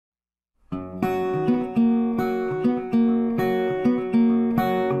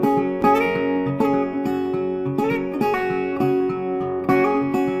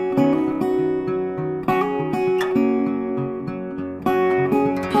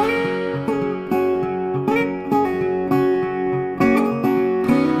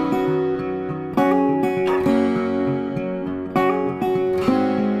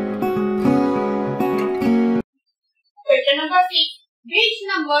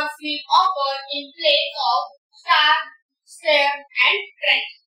numbers will occur in place of star, square and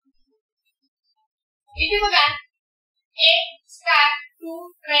triangle. इथे बघा 8 star 2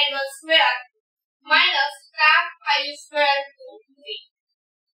 triangle square minus star 5 square 2 3.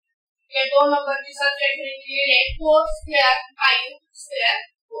 ये दोन नंबरची subtraction केलेली आहे 4 square 5 square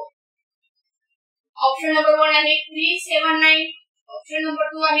 4. ऑप्शन नंबर 1 आहे 379, ऑप्शन नंबर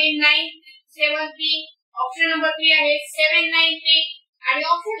 2 आहे 973, ऑप्शन नंबर 3 आहे 793 आणि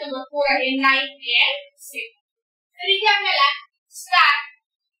ऑप्शन नंबर 4 आहे 986. तर इथे आपल्याला स्टार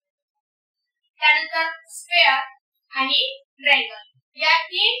त्यानंतर स्क्वेअर आणि ट्रायंगल या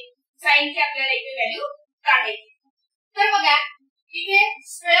तीन साइनची आपल्याला इथे व्हॅल्यू काढायची. तर बघा इथे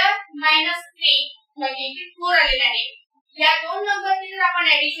स्क्वेअर -3 म्हणजे इथे 4 आलेला आहे. या दोन नंबरची जर आपण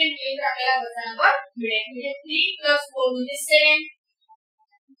ऍडिशन केली तर आपल्याला वरचा नंबर मिळेल. म्हणजे 3 + 4 म्हणजे 7.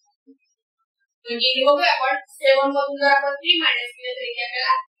 म्हणजे हे बघूया आपण 7 मधून जर आपण 3 मायनस केले तर इथे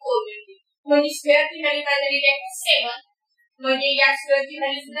आपल्याला 4 मिळते. म्हणजे स्क्वेअरची व्हॅल्यू काय झाली आहे 7. म्हणजे या स्क्वेअरची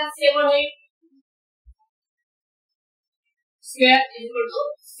व्हॅल्यू सुद्धा 7 होईल. स्क्वेअर =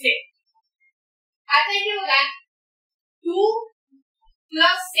 7. आता इथे बघा 2 +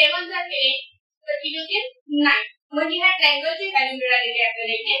 7 जर केले तर किती होतील 9. म्हणजे ह्या ट्रायंगलची व्हॅल्यू मिळालेली आहे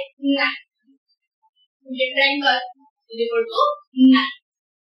आपल्याला इथे 9. म्हणजे ट्रायंगल = 9.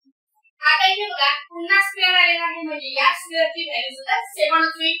 आता इथे बघा पुन्हा स्क्वेअर आलेला आहे म्हणजे या स्क्वेअरची व्हॅल्यू सुद्धा 7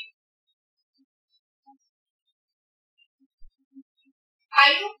 होईल.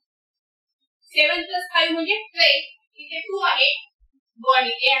 5 7 + 5 म्हणजे 12. इथे 2 आहे 1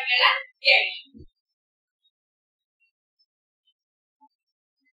 इथे आपल्याला द्यायची.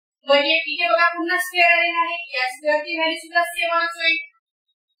 म्हणजे इथे बघा पुन्हा स्क्वेअर आलेला आहे या स्क्वेअरची व्हॅल्यू सुद्धा 7 होईल.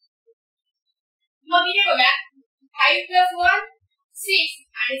 मग इथे बघा 5 + 1 6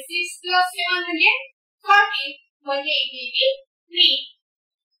 आणि 6 + 7 म्हणजे 13 म्हणजे इथे 3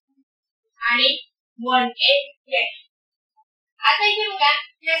 आणि 1 8. आता इथे बघा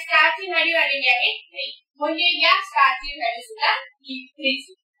या स्टारची व्हॅल्यू आलेली आहे 3 म्हणजे या स्टारची व्हॅल्यू सुद्धा 3.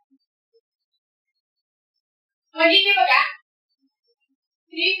 म्हणजे इथे बघा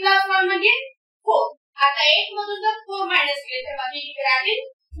 3 + 1 म्हणजे 4. आता 8 मधून जर 4 मायनस केले तर बाकी किती राहतील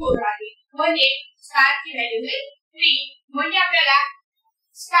 4 राहतील. म्हणजे स्टारची व्हॅल्यू होईल 3. म्हणजे आपल्याला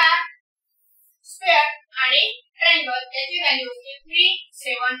स्टार, स्क्वेअर आणि ट्रायंगल याची व्हॅल्यू होती 3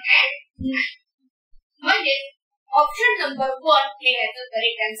 7 आणि 9. म्हणजे ऑप्शन नंबर 1 हे याचं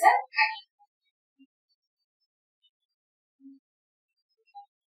करेक्ट आन्सर आहे.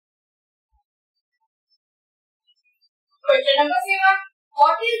 Question number 7.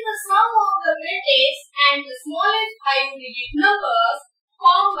 What is the sum of the greatest and the smallest 5-digit numbers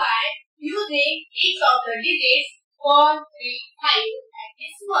formed by using each of the digits 1, 3, 5 and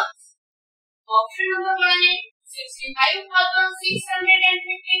this ones? Option number 1 है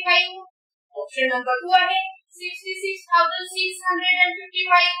 65,655. Option number 2 है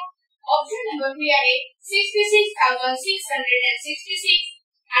 66,655. Option number 3 है 66,666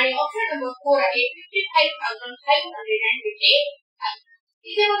 आणि option number 4 आहे 55,555.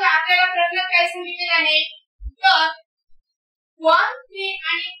 इथे बघा आपल्याला प्रश्न काय सांगितलेला आहे तर 1, 3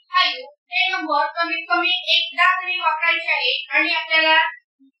 आणि 5 हे नंबर कमीत कमी एकदा तरी वापरायचे आहे आणि आपल्याला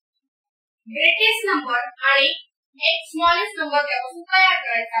ग्रेटेस्ट नंबर आणि एक स्मॉलेस्ट नंबर त्यापासून तयार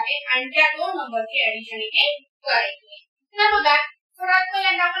करायचा आहे आणि त्या दोन नंबरची ऍडिशन इथे करायची आहे. तर बघा सर्वात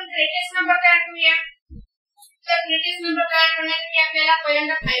पहिल्यांदा आपण ग्रेटेस्ट नंबर तयार करूया. तर ग्रेटेस्ट नंबर तयार करण्यासाठी आपल्याला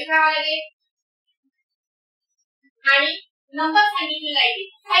पहिल्यांदा 5 घ्यावा लागेल आणि नंबर सांगितलेला आहे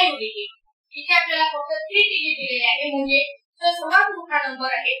 5 डिजिट. इथे आपल्याला फक्त 3 डिजिट दिलेले आहे म्हणजे जो सर्वात मोठा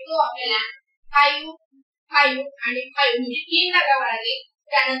नंबर आहे तो आपल्याला 5 5 आणि 5 म्हणजे 3 लागावा लागेल.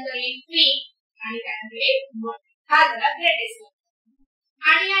 त्यानंतर 3 आणि त्यानंतर 1 हा झाला ग्रेटेस्ट नंबर.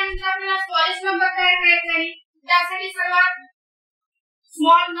 आणि यानंतर आपल्याला स्मॉलेस्ट नंबर तयार करायचा आहे. त्यासाठी सर्वात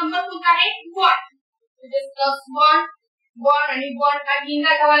स्मॉल नंबर कोणता आहे 1 म्हणजे +1 1 आणि 1 हा 3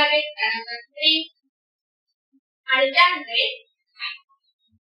 लागावा लागेल. त्यानंतर 3 आणि त्यानंतर 1.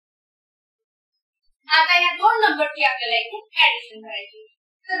 आता या दोन नंबरची आपल्याला इथे ऍडिशन करायची.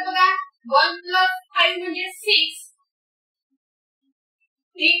 तर बघा 1 + 5 म्हणजे 6,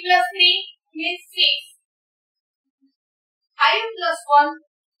 3 + 3 means 6, 5 + 1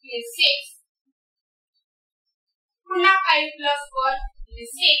 means 6, पुन्हा 5 + 1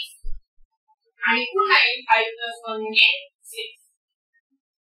 means 6 आणि पुन्हा 5 + 1 म्हणजे 6.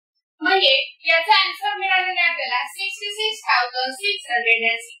 म्हणजे याचा आन्सर मिळालेला आपल्याला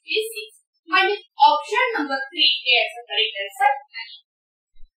 66,666. म्हणजे ऑप्शन नंबर 3 हे याचं करेक्ट आन्सर आहे.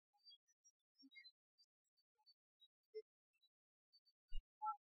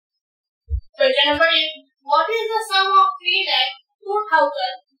 Question number 8. What is the sum of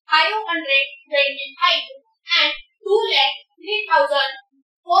 3,02,000 525 and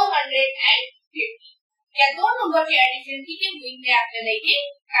 2,03,450 या दोन नंबरचे ऍडिशन किती होईल ते आपल्याला इथे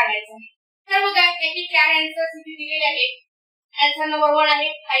काढायचं आहे. तर बघा याचे चार आन्सर्स इथे दिलेले आहेत. आन्सर नंबर 1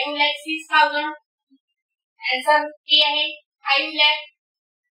 आहे 5,06,000. आन्सर बी आहे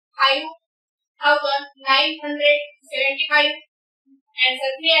 5,0975.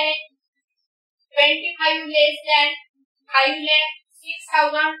 आन्सर 3 आहे 25 less than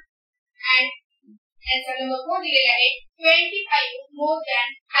 5,06,000 and answer number 4 दिलेला आहे 25 more than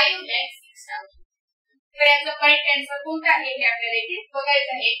 5,06,000. तर याचा करेक्ट आन्सर कोणता आहे हे आपल्याला इथे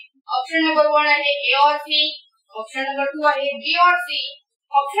बघायचं आहे. ऑप्शन नंबर 1 आहे ए और सी. ऑप्शन नंबर 2 आहे बी और सी.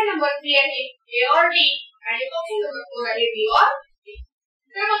 ऑप्शन नंबर 3 आहे ए और डी आणि ऑप्शन नंबर 4 आहे बी और डी.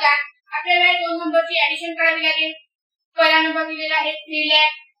 तर बघा आपल्याला या दोन नंबरची ऍडिशन करावी लागेल. पहिला नंबर दिलेला आहे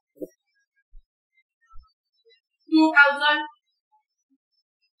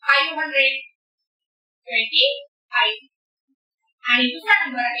 3,02,525 आणि दुसरा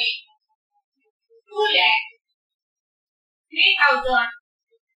नंबर आहे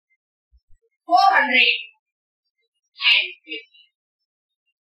 2,03,450.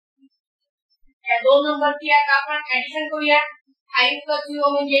 या दोन नंबरची आता आपण ऍडिशन करूया. 5 + 0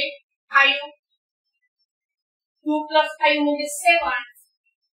 म्हणजे 5, 2 + 5 म्हणजे 7,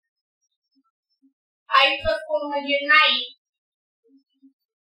 5 + 4 म्हणजे 9,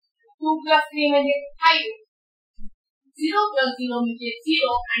 2 + 3 म्हणजे 5, 0 + 0 म्हणजे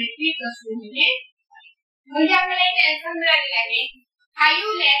 0 आणि 3 + 2 म्हणजे 5. म्हणजे आपल्याला इथे आन्सर मिळालेला आहे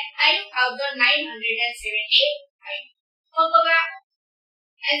 5,0975. मग बघा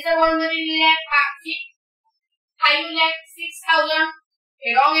आन्सर 1 मध्ये दिलेला आहे 5,06,000. हे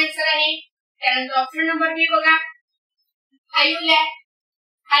रॉंग आन्सर आहे. त्यानंतर ऑप्शन नंबर बी बघा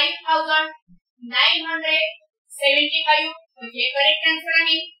 5,0975 म्हणजे करेक्ट आन्सर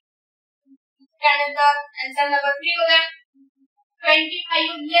आहे. त्यानंतर आन्सर नंबर 3 बघा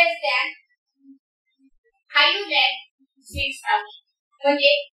 25 less than 5,06,000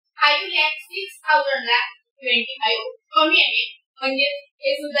 म्हणजे 5,06,000 ला 25 कमी आहे म्हणजे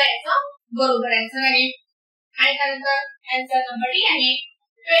हे सुद्धा याचा बरोबर आन्सर आहे. आणि त्यानंतर आन्सर नंबर डी आहे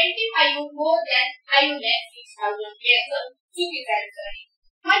 25 more than 5,06,000 हे असं चुकीचं आन्सर आहे.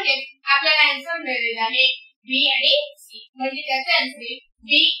 म्हणजे आपल्याला आन्सर मिळालेला आहे बी आणि सी म्हणजे त्याचा आन्सर आहे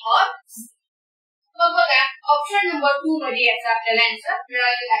बी और सी. मग बघा ऑप्शन नंबर 2 मध्ये याचा आपल्याला आन्सर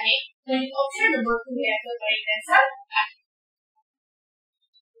मिळालेला आहे म्हणजे ऑप्शन नंबर 2 हे याचा करेक्ट आन्सर आहे.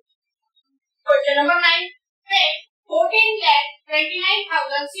 Question number 9 when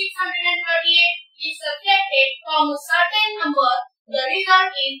 14,29,638 is subtracted from a certain number, the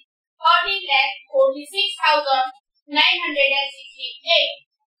result is 14,46,968.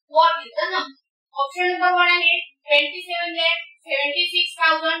 What is the number? Option number 1 आहे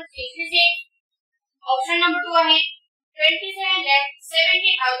 27,76,066. Option number 2 आहे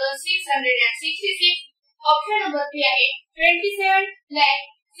 27,70,666. Option number 3 आहे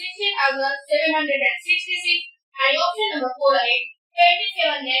 27,60,766 आणि ऑप्शन नंबर 4 आहे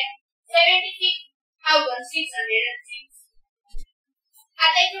 27,76,606.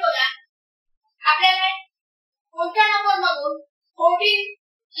 आता इथे बघा आपल्याला कोणत्या नंबर मधून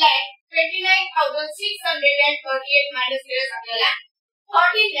 14,29,638 मायनस केल्यास आपल्याला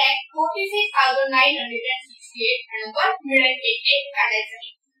 14,46,968 हा नंबर मिळेल ते काढायचा आहे.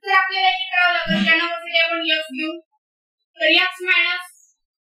 तर आपल्याला हे करावं लागेल. त्या नंबरसाठी आपण x घेऊ. तर x minus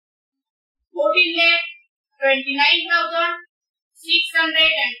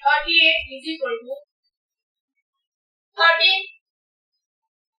 14,29,638 is equal to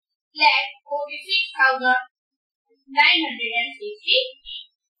 13,46,968.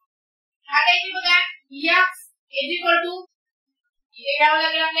 आता इथे बघा x is equal to इथे घ्यावं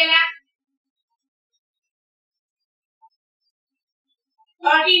लागेल आपल्याला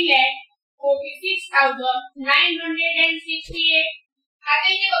 13,46,968. आता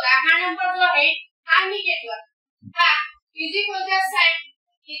इथे बघा हा नंबर जो आहे हा निगेटिव्ह हा इक्वलच्या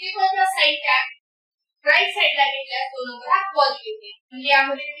साइडच्या राइट साइडला घेतल्यास तो नंबर हा पॉझिटिव्ह आहे. म्हणजे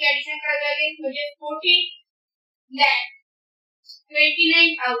यामध्ये तुम्ही ऍडिशन करायला लागेल म्हणजे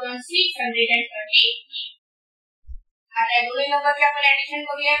 14,29,638. आता या दोन्ही नंबरचे आपण ऍडिशन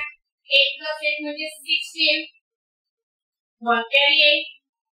करूया. 8 + 8 म्हणजे 16, 1 carry 8,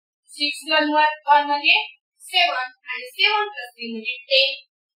 6 + 1 म्हणजे 7 आणि 7 + 3 म्हणजे 10.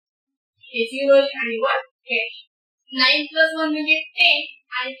 हे 0 आणि 1 carry. 9 + 1 म्हणजे 10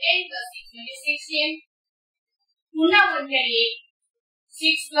 आणि 10 + 6 म्हणजे 16. पुन्हा 1 carry 8,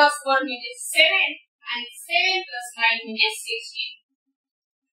 6 + 1 म्हणजे 7 आणि 7 + 9 म्हणजे 16.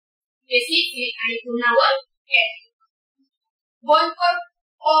 हे 6 आणि पुन्हा 1 carry. 1 पर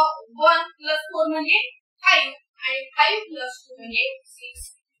 1 plus 4 म्हणजे 5 आणि 5 plus 2 म्हणजे 6.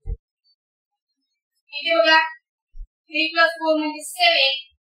 इथे बघा 3 plus 4 म्हणजे 7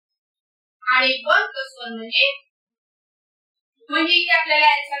 आणि 1 plus 1 म्हणजे इथे आपल्याला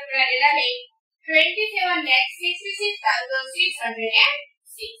आन्सर मिळालेला आहे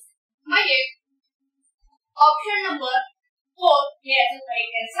 27,66,606 म्हणजे ऑप्शन नंबर 4 हे याचं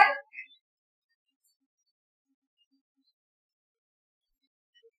right answer.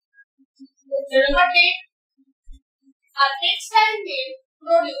 Number 10. A textile mill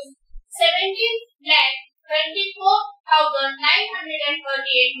produced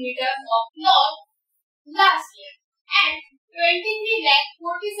 17,24,938 meters of cloth last year and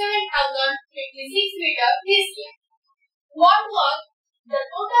 23,47,056 meters this year. What was the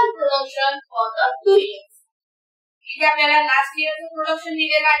total production for the 2 years? इथे आपल्याला लास्ट इयरचं प्रोडक्शन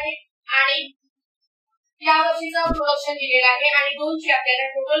दिलेलं आहे आणि या वर्षीचं प्रोडक्शन दिलेलं आहे आणि दोनची आपल्याला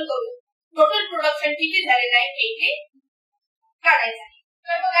टोटल प्रोडक्शन किती झालेलं आहे हे इथे काढायचं आहे.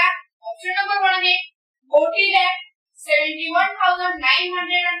 तर बघा ऑप्शन नंबर 1 आहे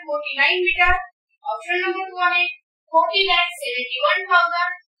 40,71,949 मीटर. ऑप्शन नंबर 2 आहे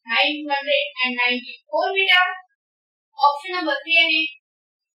 40,71,994 मीटर. ऑप्शन नंबर 3 आहे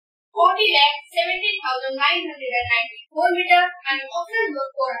 40,17,994 मीटर आणि ऑप्शन नंबर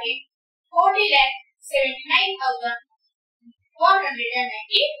 4 आहे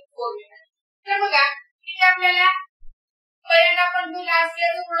 40,79,194 मीटर. तर बघा इथे आपल्याला पहिल्यांदा आपण लास्ट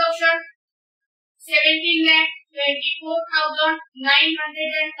इयरचं प्रोडक्शन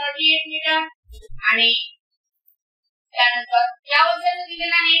 17,24,938 मीटर आणि त्यानंतर या वर्षाचं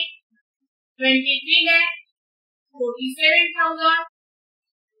दिलेलं आहे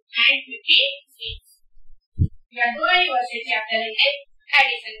 23,47,056 या दोन्ही वर्षाची आपल्याला इथे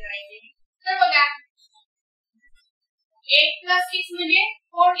ऍडिशन करायची. तर बघा 8 plus 6 म्हणजे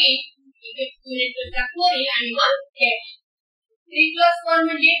 14 इथे युनिट चा 4 आहे आणि 1 डॅश. 3 plus 1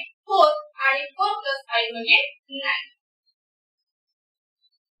 म्हणजे 4 आणि 4 plus 5 म्हणजे 9.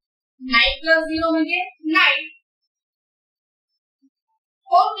 9 plus 0 म्हणजे 9.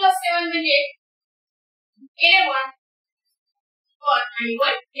 4 plus 7 म्हणजे 11 आणि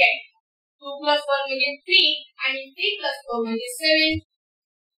 1 डॅश. 2 plus 1 म्हणजे 3 आणि 3 plus 4 म्हणजे 7.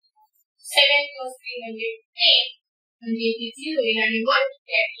 7 plus 3 म्हणजे 8 म्हणजे इथे 0 येईल आणि 1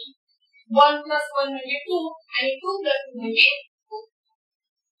 डॅश. 1 plus 1 म्हणजे 2 आणि 2 plus 2 म्हणजे 4.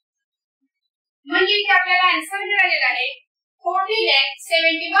 म्हणजे इथे आपल्याला आन्सर मिळालेला आहे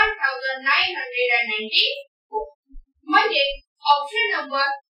 40,71,994 म्हणजे ऑप्शन नंबर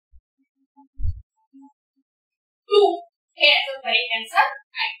 2 हे याचं राईट आन्सर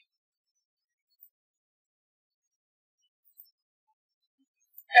आहे.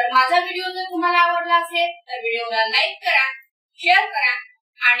 तर माझा व्हिडिओ जर तुम्हाला आवडला असेल तर व्हिडिओला लाईक करा, शेअर करा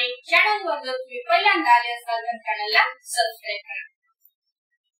आणि चॅनलवर जर तुम्ही पहिल्यांदा आले असाल तर चॅनलला सबस्क्राइब करा.